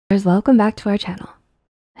Welcome back to our channel.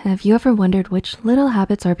 Have you ever wondered which little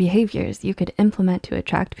habits or behaviors you could implement to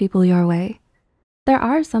attract people your way? There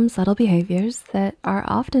are some subtle behaviors that are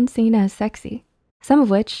often seen as sexy, some of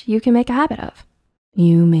which you can make a habit of.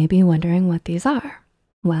 You may be wondering what these are.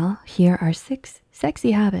 Well, here are 6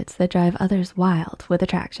 sexy habits that drive others wild with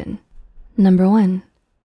attraction. Number 1,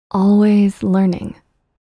 always learning.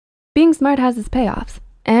 Being smart has its payoffs,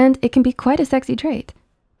 and it can be quite a sexy trait.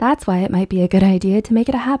 That's why it might be a good idea to make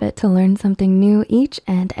it a habit to learn something new each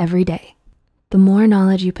and every day. The more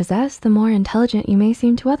knowledge you possess, the more intelligent you may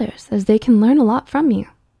seem to others, as they can learn a lot from you.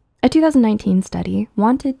 A 2019 study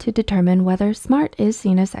wanted to determine whether smart is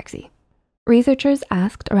seen as sexy. Researchers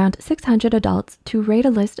asked around 600 adults to rate a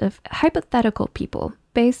list of hypothetical people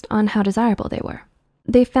based on how desirable they were.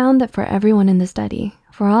 They found that for everyone in the study,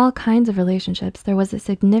 for all kinds of relationships, there was a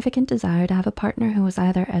significant desire to have a partner who was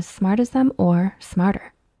either as smart as them or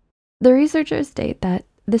smarter. The researchers state that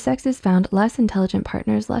the sexes found less intelligent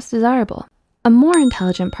partners less desirable. A more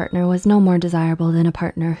intelligent partner was no more desirable than a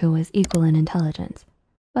partner who was equal in intelligence,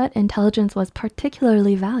 but intelligence was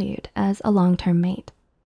particularly valued as a long-term mate.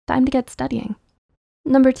 Time to get studying.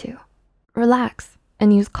 Number 2, relax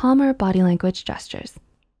and use calmer body language gestures.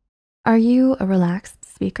 Are you a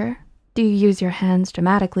relaxed speaker? Do you use your hands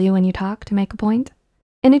dramatically when you talk to make a point?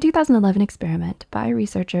 In a 2011 experiment by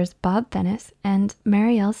researchers Bob Venice and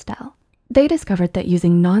Marielle Stell, they discovered that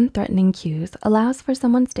using non-threatening cues allows for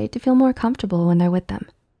someone's date to feel more comfortable when they're with them.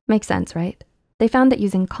 Makes sense, right? They found that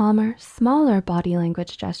using calmer, smaller body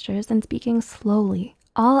language gestures and speaking slowly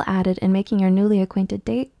all added in making your newly acquainted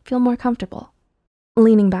date feel more comfortable.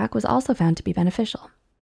 Leaning back was also found to be beneficial.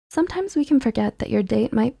 Sometimes we can forget that your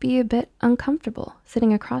date might be a bit uncomfortable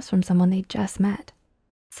sitting across from someone they just met.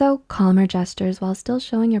 So calmer gestures while still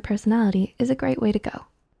showing your personality is a great way to go.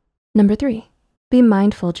 Number 3, be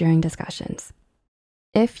mindful during discussions.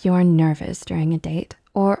 If you're nervous during a date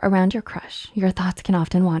or around your crush, your thoughts can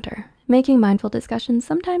often wander, making mindful discussions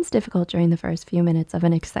sometimes difficult during the first few minutes of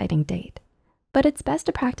an exciting date. But it's best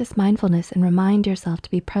to practice mindfulness and remind yourself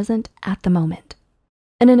to be present at the moment.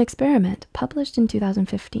 In an experiment published in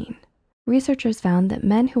 2015, researchers found that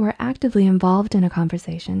men who were actively involved in a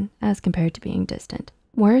conversation, as compared to being distant,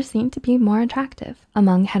 were seen to be more attractive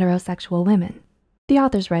among heterosexual women. The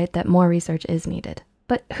authors write that more research is needed,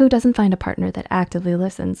 but who doesn't find a partner that actively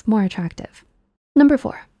listens more attractive? Number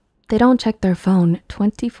 4, they don't check their phone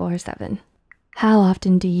 24/7. How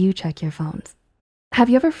often do you check your phones? Have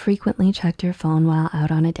you ever frequently checked your phone while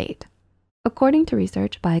out on a date? According to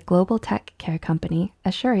research by global tech care company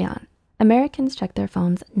Asurion, Americans check their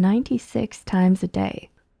phones 96 times a day,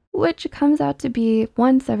 which comes out to be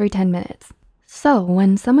once every 10 minutes. So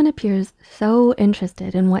when someone appears so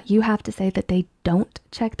interested in what you have to say that they don't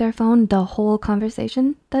check their phone the whole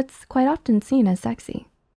conversation, that's quite often seen as sexy,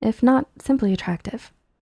 if not simply attractive.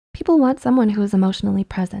 People want someone who is emotionally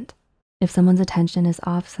present. If someone's attention is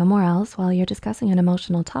off somewhere else while you're discussing an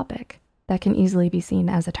emotional topic, that can easily be seen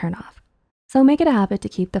as a turnoff. So make it a habit to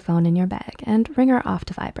keep the phone in your bag and ring her off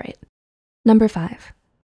to vibrate. Number 5,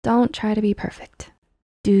 don't try to be perfect.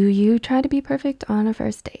 Do you try to be perfect on a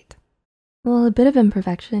first date? Well, a bit of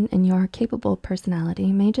imperfection in your capable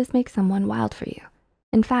personality may just make someone wild for you.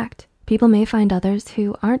 In fact, people may find others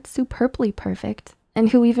who aren't superbly perfect and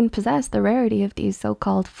who even possess the rarity of these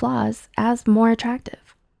so-called flaws as more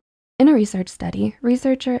attractive. In a research study,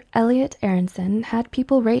 researcher Elliot Aronson had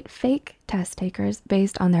people rate fake test takers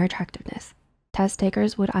based on their attractiveness. Test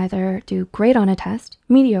takers would either do great on a test,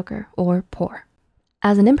 mediocre, or poor.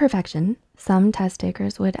 As an imperfection, some test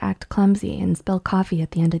takers would act clumsy and spill coffee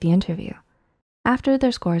at the end of the interview. After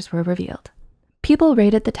their scores were revealed, people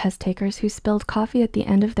rated the test takers who spilled coffee at the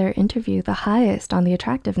end of their interview the highest on the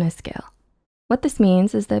attractiveness scale. What this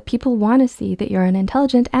means is that people want to see that you're an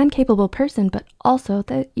intelligent and capable person, but also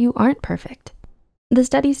that you aren't perfect. The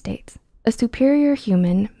study states, a superior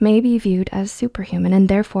human may be viewed as superhuman and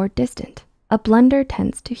therefore distant. A blunder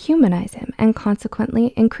tends to humanize him and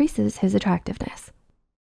consequently increases his attractiveness.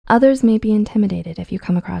 Others may be intimidated if you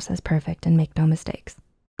come across as perfect and make no mistakes.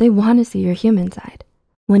 They want to see your human side.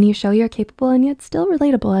 When you show you're capable and yet still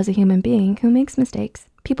relatable as a human being who makes mistakes,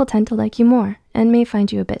 people tend to like you more and may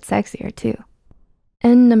find you a bit sexier too.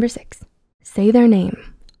 And number 6, say their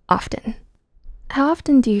name often. How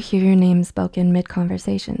often do you hear your name spoken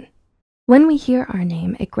mid-conversation? When we hear our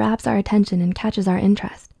name, it grabs our attention and catches our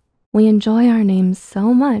interest. We enjoy our names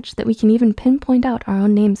so much that we can even pinpoint out our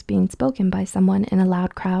own names being spoken by someone in a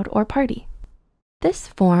loud crowd or party. This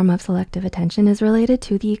form of selective attention is related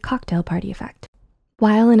to the cocktail party effect.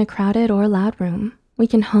 While in a crowded or loud room, we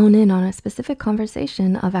can hone in on a specific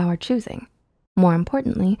conversation of our choosing. More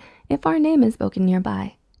importantly, if our name is spoken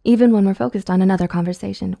nearby, Even when we're focused on another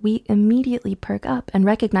conversation, we immediately perk up and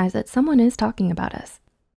recognize that someone is talking about us.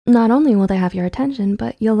 Not only will they have your attention,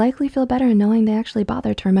 but you'll likely feel better knowing they actually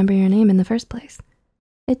bothered to remember your name in the first place.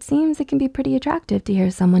 It seems it can be pretty attractive to hear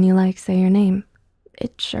someone you like say your name.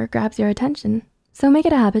 It sure grabs your attention. So make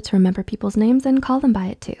it a habit to remember people's names and call them by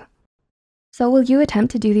it too. So will you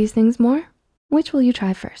attempt to do these things more? Which will you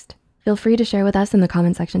try first? Feel free to share with us in the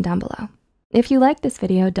comment section down below. If you like this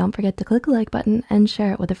video, don't forget to click the like button and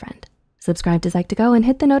share it with a friend. Subscribe to Psych2Go and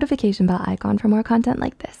hit the notification bell icon for more content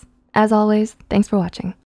like this. As always, thanks for watching.